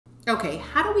Okay,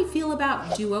 how do we feel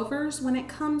about do-overs when it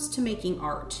comes to making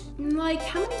art? Like,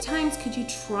 how many times could you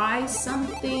try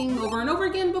something over and over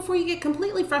again before you get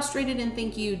completely frustrated and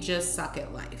think you just suck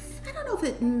at life? I don't know if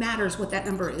it matters what that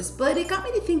number is, but it got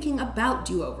me to thinking about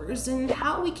do-overs and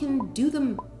how we can do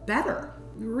them better.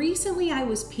 Recently, I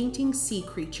was painting sea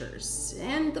creatures,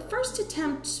 and the first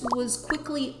attempt was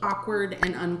quickly awkward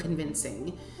and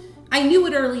unconvincing. I knew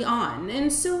it early on,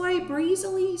 and so I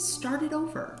breezily started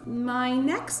over. My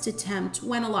next attempt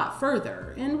went a lot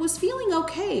further and was feeling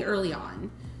okay early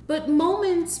on, but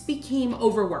moments became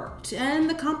overworked and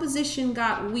the composition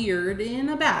got weird in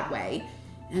a bad way,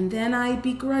 and then I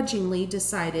begrudgingly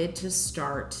decided to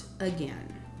start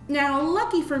again. Now,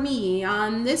 lucky for me,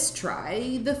 on this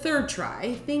try, the third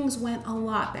try, things went a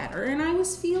lot better and I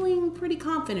was feeling pretty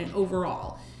confident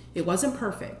overall. It wasn't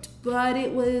perfect, but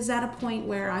it was at a point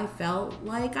where I felt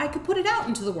like I could put it out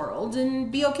into the world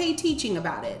and be okay teaching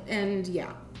about it, and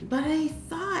yeah. But I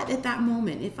thought at that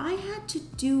moment, if I had to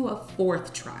do a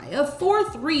fourth try, a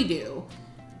fourth redo,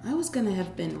 I was gonna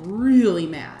have been really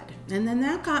mad. And then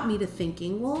that got me to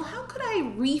thinking, well, how could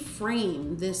I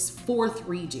reframe this fourth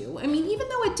redo? I mean, even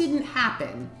though it didn't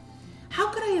happen, how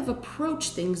could I have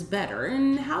approached things better?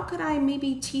 And how could I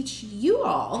maybe teach you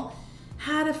all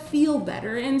how to feel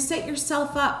better and set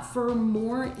yourself up for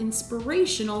more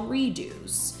inspirational redos?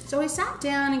 So I sat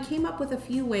down and came up with a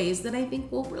few ways that I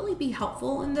think will really be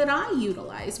helpful and that I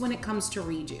utilize when it comes to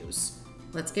redos.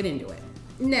 Let's get into it.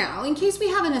 Now, in case we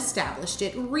haven't established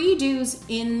it, redos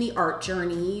in the art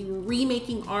journey,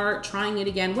 remaking art, trying it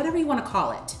again, whatever you want to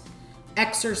call it,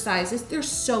 exercises, they're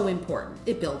so important.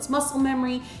 It builds muscle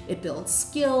memory, it builds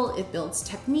skill, it builds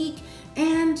technique,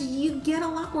 and you get a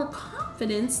lot more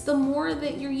confidence the more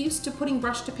that you're used to putting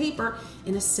brush to paper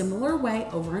in a similar way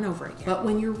over and over again. But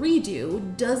when your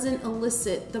redo doesn't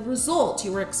elicit the result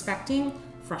you were expecting,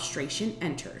 frustration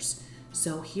enters.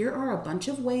 So here are a bunch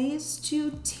of ways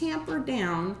to tamper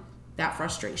down that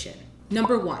frustration.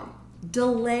 Number one,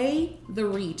 delay the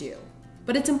redo.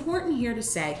 But it's important here to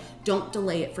say, don't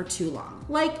delay it for too long.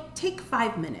 Like, take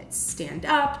 5 minutes, stand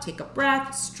up, take a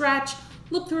breath, stretch,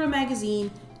 look through a magazine,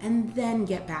 and then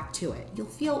get back to it. You'll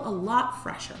feel a lot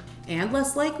fresher and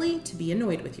less likely to be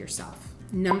annoyed with yourself.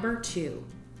 Number two,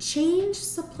 change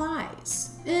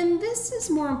supplies. And this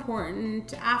is more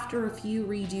important after a few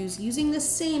redos using the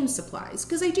same supplies,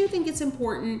 because I do think it's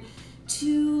important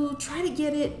to try to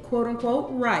get it quote unquote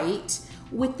right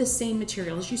with the same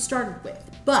materials you started with.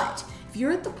 But if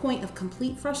you're at the point of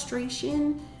complete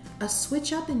frustration, a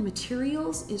switch up in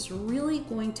materials is really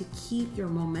going to keep your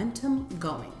momentum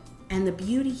going. And the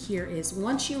beauty here is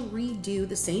once you redo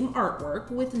the same artwork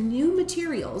with new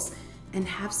materials and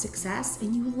have success,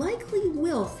 and you likely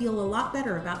will feel a lot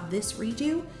better about this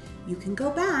redo, you can go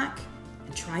back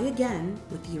and try again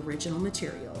with the original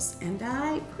materials. And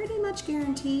I pretty much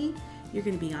guarantee you're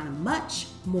going to be on a much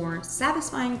more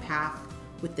satisfying path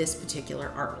with this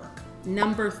particular artwork.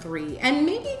 Number three, and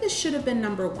maybe this should have been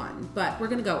number one, but we're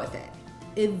going to go with it.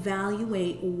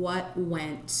 Evaluate what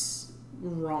went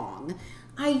wrong.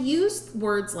 I use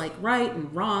words like right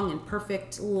and wrong and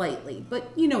perfect lightly, but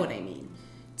you know what I mean.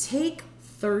 Take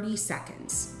 30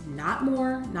 seconds, not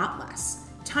more, not less.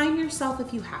 Time yourself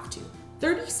if you have to.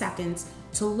 30 seconds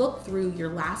to look through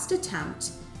your last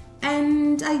attempt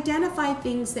and identify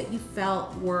things that you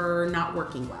felt were not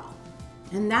working well.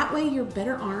 And that way you're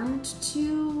better armed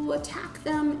to attack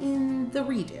them in the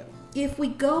redo. If we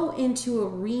go into a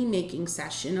remaking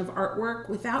session of artwork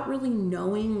without really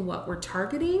knowing what we're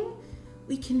targeting,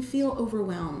 we can feel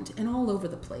overwhelmed and all over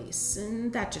the place,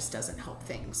 and that just doesn't help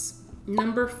things.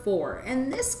 Number four,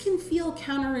 and this can feel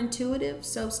counterintuitive,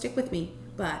 so stick with me,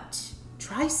 but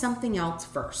try something else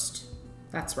first.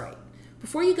 That's right.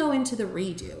 Before you go into the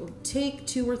redo, take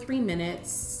 2 or 3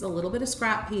 minutes, a little bit of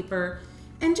scrap paper,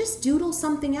 and just doodle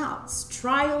something else.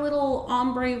 Try a little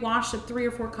ombre wash of 3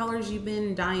 or 4 colors you've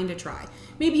been dying to try.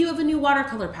 Maybe you have a new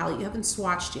watercolor palette you haven't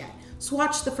swatched yet.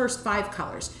 Swatch the first 5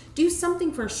 colors. Do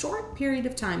something for a short period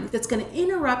of time that's going to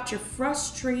interrupt your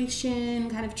frustration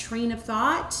kind of train of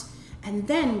thought, and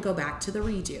then go back to the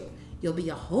redo. You'll be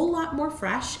a whole lot more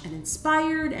fresh and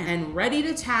inspired and ready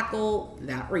to tackle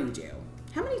that redo.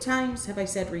 How many times have I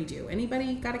said redo?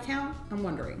 Anybody got a count? I'm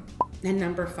wondering. And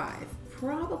number 5,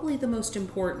 probably the most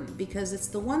important, because it's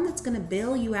the one that's going to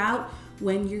bail you out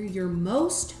when you're your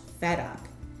most fed up.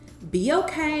 Be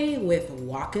okay with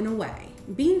walking away.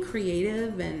 Being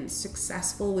creative and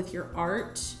successful with your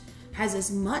art has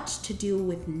as much to do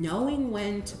with knowing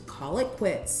when to call it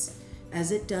quits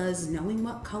as it does knowing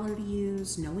what color to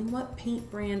use, knowing what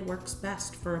paint brand works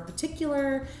best for a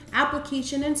particular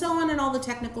application, and so on, and all the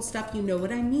technical stuff. You know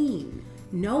what I mean.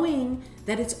 Knowing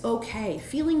that it's okay,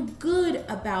 feeling good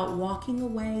about walking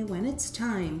away when it's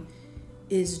time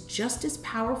is just as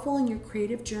powerful in your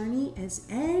creative journey as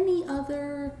any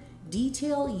other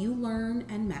detail you learn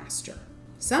and master.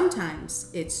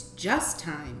 Sometimes it's just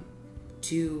time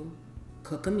to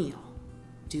cook a meal,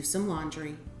 do some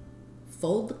laundry,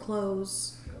 fold the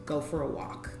clothes, go for a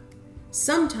walk.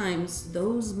 Sometimes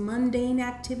those mundane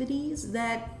activities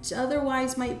that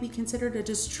otherwise might be considered a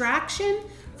distraction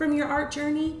from your art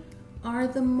journey are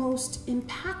the most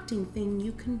impacting thing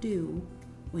you can do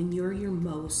when you're your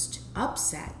most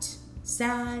upset,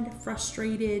 sad,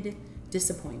 frustrated,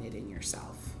 disappointed in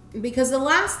yourself. Because the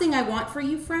last thing I want for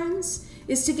you, friends,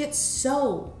 is to get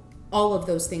so all of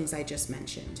those things I just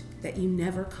mentioned that you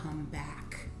never come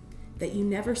back, that you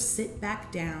never sit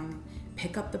back down,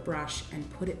 pick up the brush, and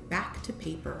put it back to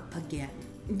paper again.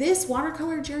 This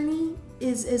watercolor journey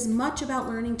is as much about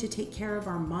learning to take care of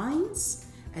our minds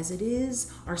as it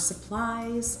is our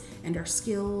supplies and our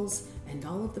skills and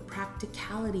all of the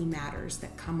practicality matters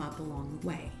that come up along the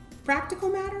way. Practical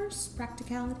matters?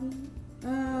 Practicality?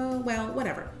 Well,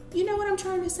 whatever. You know what I'm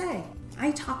trying to say.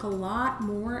 I talk a lot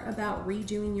more about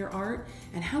redoing your art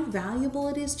and how valuable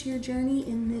it is to your journey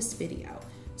in this video.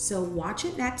 So watch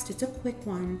it next, it's a quick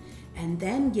one, and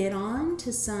then get on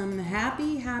to some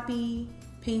happy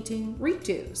painting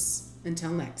redos.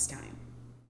 Until next time.